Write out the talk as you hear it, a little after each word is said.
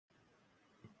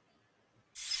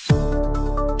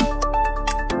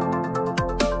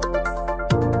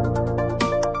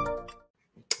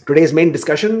Today's main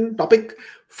discussion topic,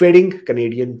 fading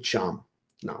Canadian charm.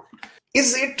 Now,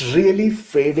 is it really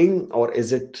fading, or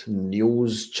is it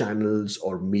news channels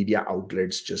or media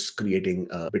outlets just creating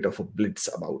a bit of a blitz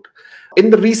about?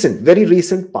 In the very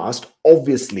recent past,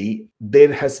 obviously,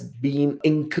 there has been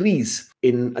increase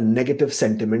in a negative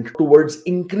sentiment towards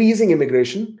increasing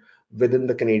immigration within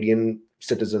the Canadian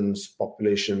citizens,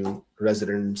 population,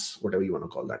 residents, whatever you want to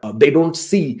call that. They don't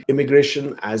see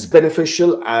immigration as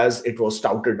beneficial as it was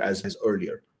touted as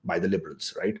earlier by the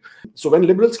Liberals, right? So when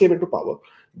Liberals came into power,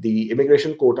 the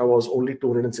immigration quota was only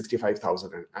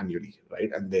 265,000 annually,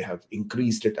 right? And they have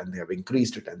increased it, and they have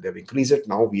increased it, and they have increased it.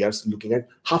 Now we are looking at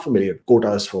 500,000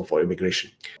 quotas for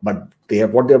immigration. But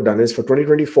what they have done is for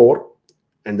 2024,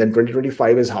 and then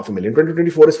 2025 is 500,000.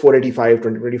 2024 is 485,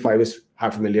 2025 is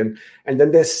 500,000, and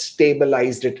then they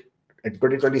stabilized it at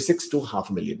 2026 to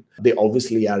 500,000. They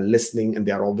obviously are listening, and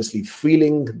they are obviously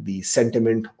feeling the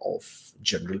sentiment of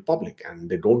general public,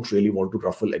 and they don't really want to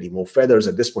ruffle any more feathers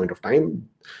at this point of time.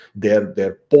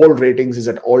 Their poll ratings is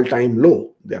at all-time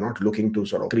low. They're not looking to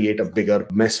sort of create a bigger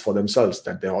mess for themselves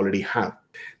that they already have.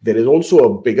 There is also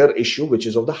a bigger issue, which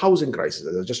is of the housing crisis.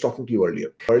 As I was just talking to you earlier.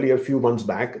 Earlier, a few months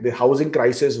back, the housing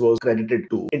crisis was credited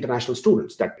to international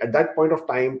students. That at that point of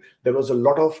time, there was a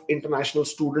lot of international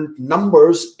student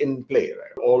numbers in play.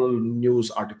 Right? All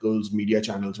news articles, media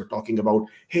channels were talking about,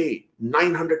 hey,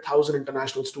 900,000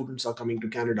 international students are coming to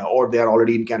Canada, or they are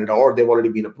already in Canada, or they've already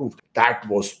been approved. That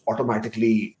was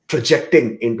automatically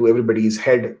projecting into everybody's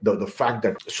head the fact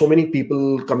that so many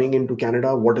people coming into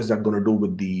Canada, what is that going to do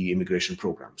with the immigration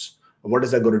programs? What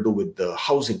is that going to do with the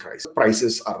housing crisis?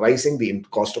 Prices are rising. The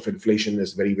cost of inflation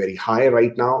is very, very high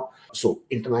right now. So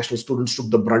international students took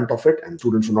the brunt of it, and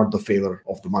students were not the favor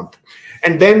of the month.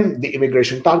 And then the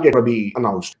immigration target will be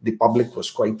announced. The public was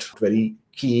quite very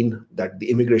keen that the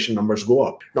immigration numbers go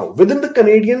up. Now, within the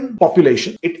Canadian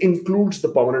population, it includes the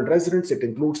permanent residents, it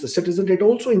includes the citizens, it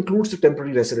also includes the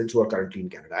temporary residents who are currently in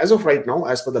Canada. As of right now,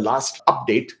 as per the last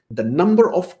update, the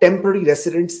number of temporary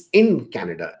residents in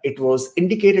Canada, it was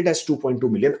indicated as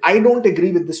 2.2 million. I don't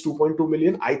agree with this 2.2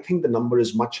 million. I think the number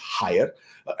is much higher.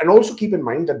 And also keep in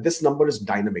mind that this number is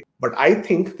dynamic. But I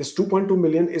think this 2.2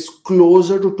 million is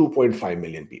closer to 2.5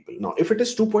 million people. Now, if it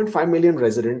is 2.5 million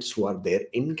residents who are there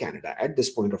in Canada at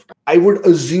this point of time, I would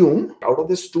assume out of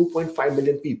this 2.5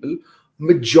 million people,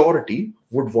 majority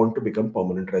would want to become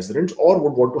permanent residents or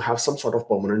would want to have some sort of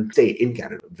permanent stay in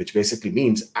Canada, which basically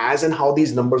means as and how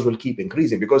these numbers will keep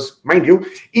increasing. Because mind you,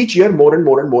 each year more and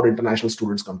more international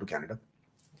students come to Canada.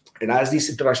 And as these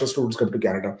international students come to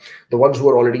Canada, the ones who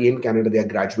are already in Canada, they are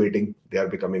graduating, they are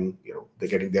becoming, they're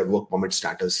getting their work permit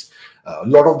status. A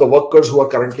lot of the workers who are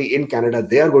currently in Canada,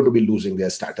 they are going to be losing their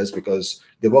status because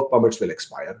their work permits will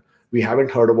expire. We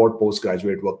haven't heard about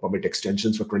postgraduate work permit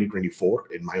extensions for 2024.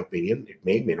 In my opinion, it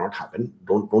may not happen.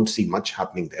 Don't see much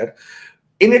happening there.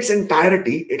 In its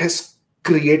entirety, it has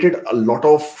created a lot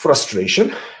of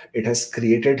frustration. It has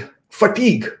created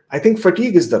fatigue. I think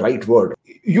fatigue is the right word.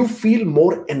 You feel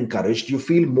more encouraged, you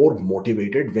feel more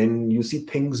motivated when you see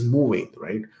things moving,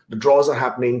 right? The draws are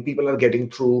happening, people are getting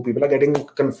through, people are getting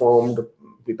confirmed,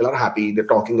 people are happy, they're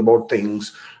talking about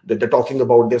things, they're talking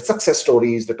about their success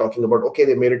stories, they're talking about, okay,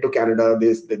 they made it to Canada,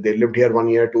 they lived here 1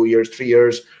 year, 2 years, 3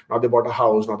 years, now they bought a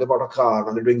house, now they bought a car,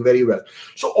 now they're doing very well.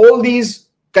 So all these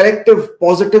collective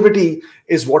positivity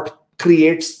is what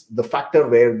creates the factor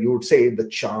where you would say the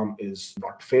charm is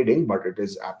not fading, but it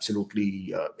is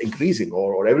absolutely increasing,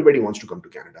 or everybody wants to come to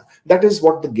Canada. That is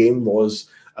what the game was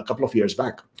a couple of years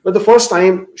back. But the first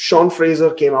time Sean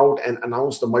Fraser came out and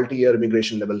announced the multi-year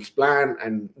immigration levels plan,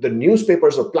 and the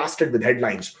newspapers were plastered with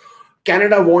headlines.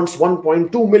 Canada wants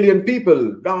 1.2 million people,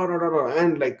 and I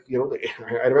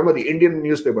remember the Indian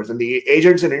newspapers and the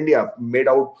agents in India made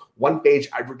out one-page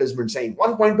advertisement saying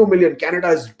 1.2 million, Canada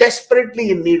is desperately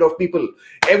in need of people.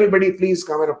 Everybody please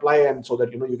come and apply, and so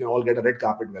that you can all get a red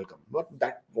carpet welcome. But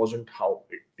that wasn't how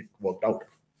it worked out.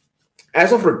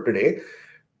 As of today,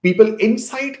 people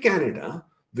inside Canada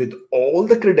with all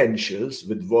the credentials,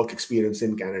 with work experience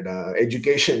in Canada,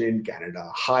 education in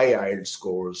Canada, high IELTS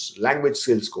scores, language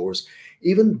skills scores,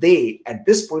 even they, at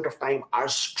this point of time, are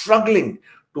struggling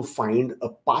to find a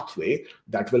pathway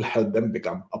that will help them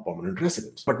become a permanent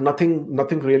resident. But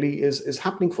nothing really is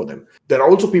happening for them. There are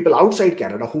also people outside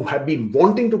Canada who have been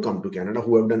wanting to come to Canada,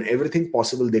 who have done everything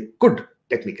possible they could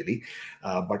technically,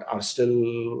 but are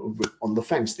still on the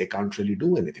fence. They can't really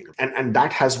do anything. And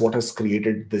that has what has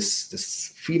created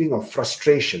this feeling of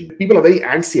frustration. People are very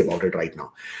antsy about it right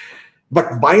now.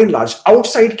 But by and large,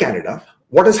 outside Canada,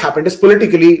 what has happened is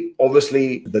politically,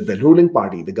 obviously, the ruling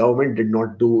party, the government did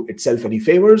not do itself any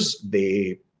favors.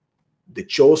 They They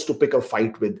chose to pick a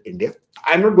fight with India.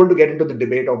 I'm not going to get into the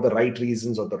debate of the right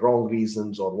reasons or the wrong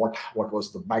reasons or what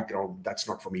was the background. That's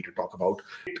not for me to talk about.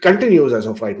 It continues as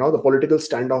of right now. The political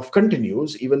standoff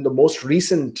continues. Even the most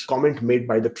recent comment made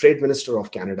by the trade minister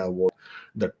of Canada was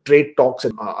the trade talks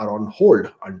are on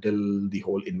hold until the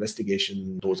whole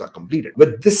investigation, those are completed.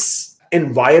 With this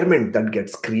environment that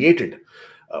gets created,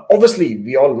 obviously,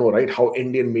 we all know, right, how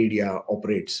Indian media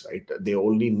operates, right? They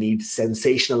only need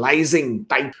sensationalizing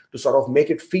type to sort of make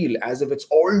it feel as if it's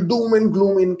all doom and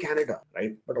gloom in Canada,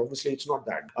 right? But obviously, it's not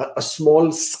that. A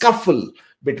small scuffle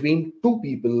between two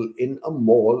people in a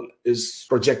mall is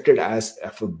projected as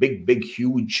a big,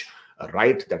 huge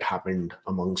riot that happened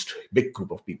amongst big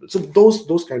group of people. So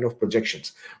those kind of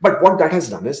projections. But what that has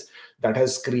done is that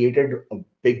has created a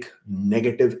big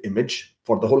negative image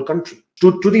for the whole country,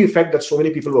 to the effect that so many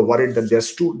people were worried that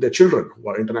their children who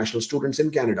are international students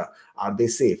in Canada, are they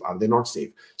safe? Are they not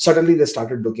safe? Suddenly they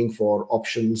started looking for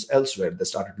options elsewhere. They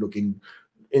started looking,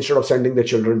 instead of sending their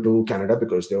children to Canada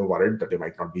because they were worried that they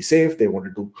might not be safe, they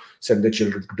wanted to send their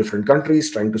children to different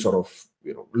countries, trying to sort of,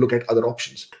 look at other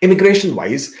options. Immigration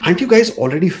wise, aren't you guys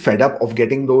already fed up of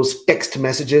getting those text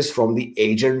messages from the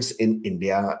agents in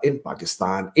India, in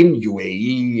Pakistan, in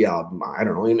UAE, I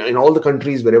don't know, in all the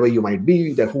countries, wherever you might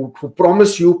be, that who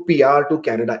promise you PR to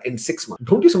Canada in 6 months?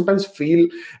 Don't you sometimes feel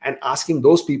and asking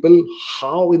those people,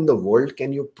 how in the world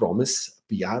can you promise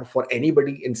PR for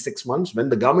anybody in 6 months when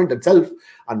the government itself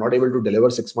are not able to deliver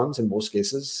 6 months in most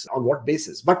cases? On what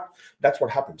basis? But that's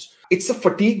what happens. It's a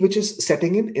fatigue which is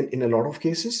setting in a lot of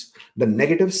cases. The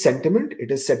negative sentiment, it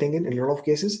is setting in a lot of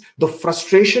cases. The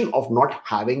frustration of not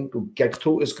having to get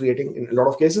through is creating in a lot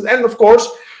of cases. And of course,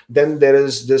 then there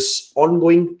is this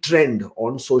ongoing trend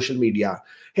on social media.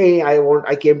 Hey,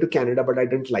 I came to Canada, but I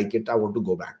didn't like it. I want to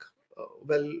go back.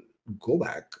 Well, go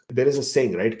back. There is a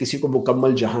saying, right? Kisi ko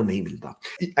mukammal jahan nahi milta.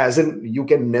 As in, you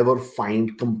can never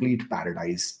find complete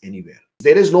paradise anywhere.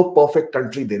 There is no perfect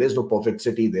country. There is no perfect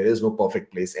city. There is no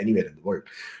perfect place anywhere in the world.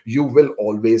 You will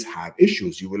always have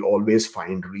issues. You will always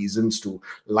find reasons to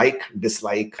like,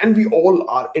 dislike. And we all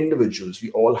are individuals.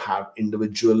 We all have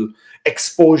individual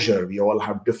exposure. We all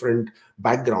have different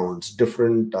backgrounds,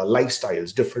 different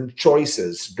lifestyles, different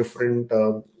choices, different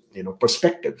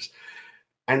perspectives.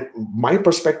 And my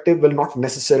perspective will not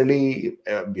necessarily,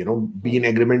 be in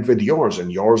agreement with yours,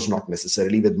 and yours not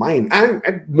necessarily with mine. And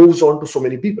it moves on to so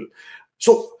many people.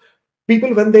 So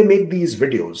people, when they make these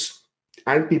videos,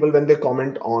 and people, when they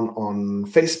comment on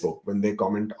Facebook, when they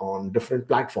comment on different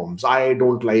platforms, I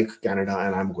don't like Canada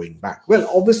and I'm going back. Well,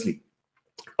 obviously,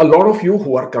 a lot of you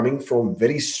who are coming from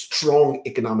very strong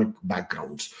economic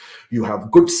backgrounds, you have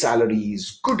good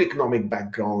salaries, good economic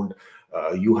background,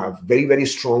 you have very, very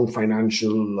strong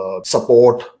financial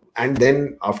support. And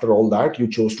then after all that, you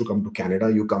chose to come to Canada,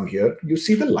 you come here, you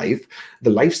see the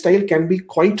lifestyle can be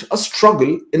quite a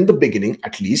struggle in the beginning,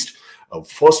 at least.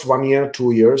 First 1 year,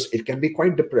 2 years, it can be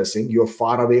quite depressing. You're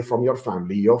far away from your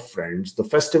family, your friends. The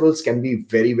festivals can be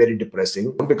very, very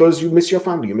depressing because you miss your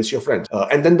family, you miss your friends.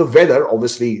 And then the weather,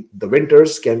 obviously, the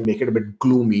winters can make it a bit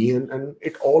gloomy, and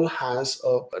it all has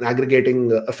an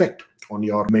aggregating effect on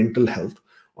your mental health,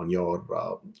 on your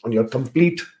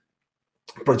complete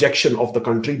projection of the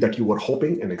country that you were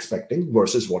hoping and expecting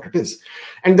versus what it is.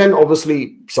 And then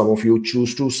obviously some of you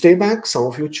choose to stay back, some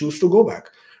of you choose to go back.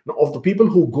 Now, of the people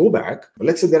who go back,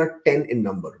 let's say there are 10 in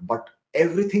number, but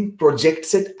everything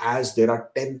projects it as there are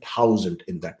 10,000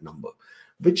 in that number,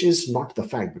 which is not the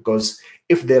fact. Because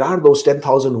if there are those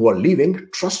 10,000 who are leaving,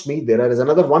 trust me, there is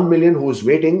another 1 million who is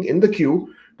waiting in the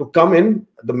queue to come in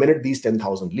the minute these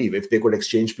 10,000 leave. If they could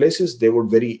exchange places, they would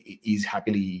very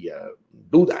happily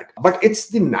do that. But it's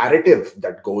the narrative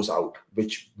that goes out,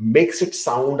 which makes it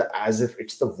sound as if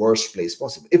it's the worst place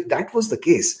possible. If that was the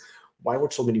case, why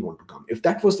would so many want to come? If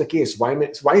that was the case,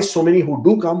 why so many who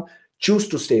do come choose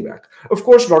to stay back? Of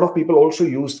course, a lot of people also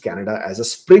used Canada as a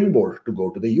springboard to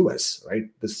go to the US, right?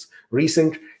 This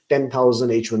recent 10,000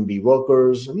 H-1B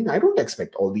workers. I mean, I don't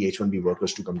expect all the H-1B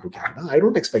workers to come to Canada. I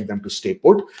don't expect them to stay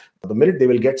put. The minute they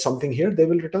will get something here, they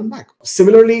will return back.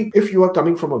 Similarly, if you are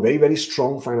coming from a very, very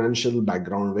strong financial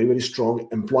background, very, very strong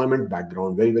employment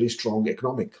background, very, very strong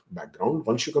economic background,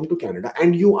 once you come to Canada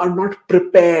and you are not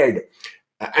prepared,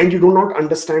 and you do not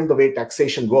understand the way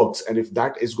taxation works, and if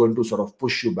that is going to sort of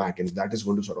push you back, and if that is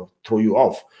going to sort of throw you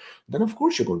off, then of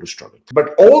course you're going to struggle.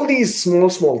 But all these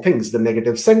small things, the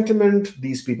negative sentiment,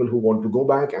 these people who want to go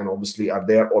back and obviously are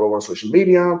there all over social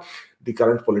media, the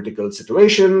current political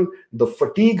situation, the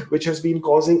fatigue which has been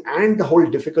causing, and the whole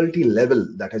difficulty level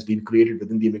that has been created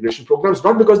within the immigration programs,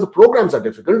 not because the programs are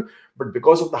difficult, but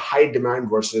because of the high demand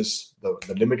versus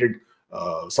the limited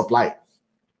supply.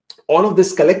 All of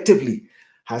this collectively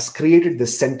has created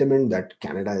this sentiment that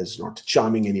Canada is not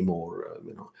charming anymore,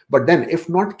 But then, if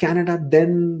not Canada,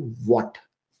 then what?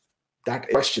 That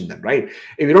question, then, right?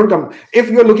 If you don't come, if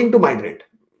you're looking to migrate,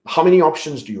 how many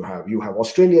options do you have? You have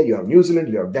Australia, you have New Zealand,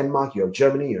 you have Denmark, you have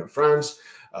Germany, you have France,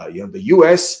 you have the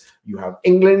US, you have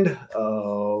England.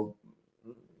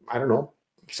 I don't know,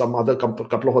 some other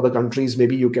couple of other countries.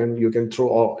 Maybe you can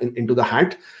throw into the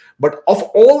hat. But of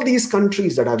all these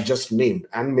countries that I've just named,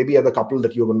 and maybe other couple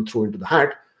that you're going to throw into the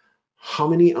hat, how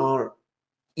many are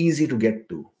easy to get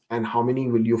to, and how many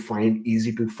will you find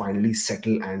easy to finally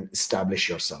settle and establish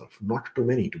yourself? Not too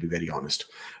many, to be very honest.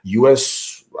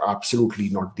 US, absolutely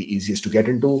not the easiest to get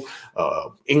into.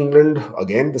 England,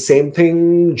 again, the same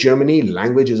thing. Germany,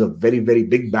 language is a very, very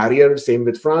big barrier. Same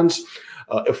with France.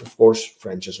 If, of course,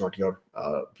 French is not your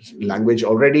language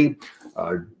already.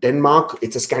 Denmark,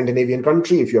 it's a Scandinavian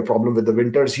country. If you have a problem with the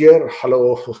winters here,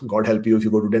 hello, God help you if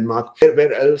you go to Denmark.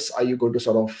 Where else are you going to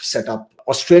sort of set up?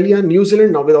 Australia, New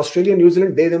Zealand. Now with Australia, New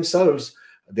Zealand, they themselves,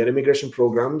 their immigration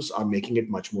programs are making it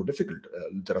much more difficult.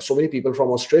 There are so many people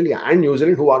from Australia and New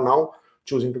Zealand who are now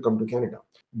choosing to come to Canada.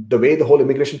 The way the whole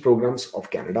immigration programs of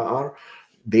Canada are,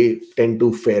 they tend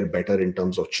to fare better in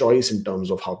terms of choice, in terms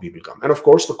of how people come. And of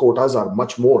course, the quotas are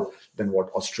much more than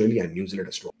what Australia and New Zealand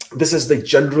has to. This is the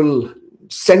general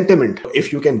sentiment.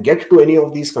 If you can get to any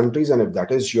of these countries, and if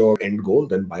that is your end goal,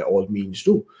 then by all means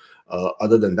do.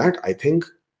 Other than that, I think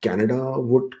Canada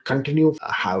would continue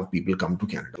to have people come to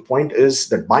Canada. The point is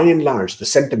that by and large, the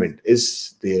sentiment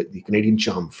is the Canadian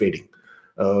charm fading.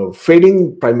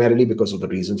 Fading primarily because of the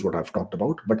reasons what I've talked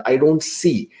about, but I don't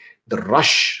see the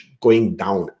rush going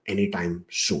down anytime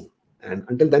soon. And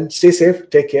until then, stay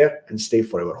safe, take care, and stay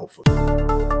forever hopeful.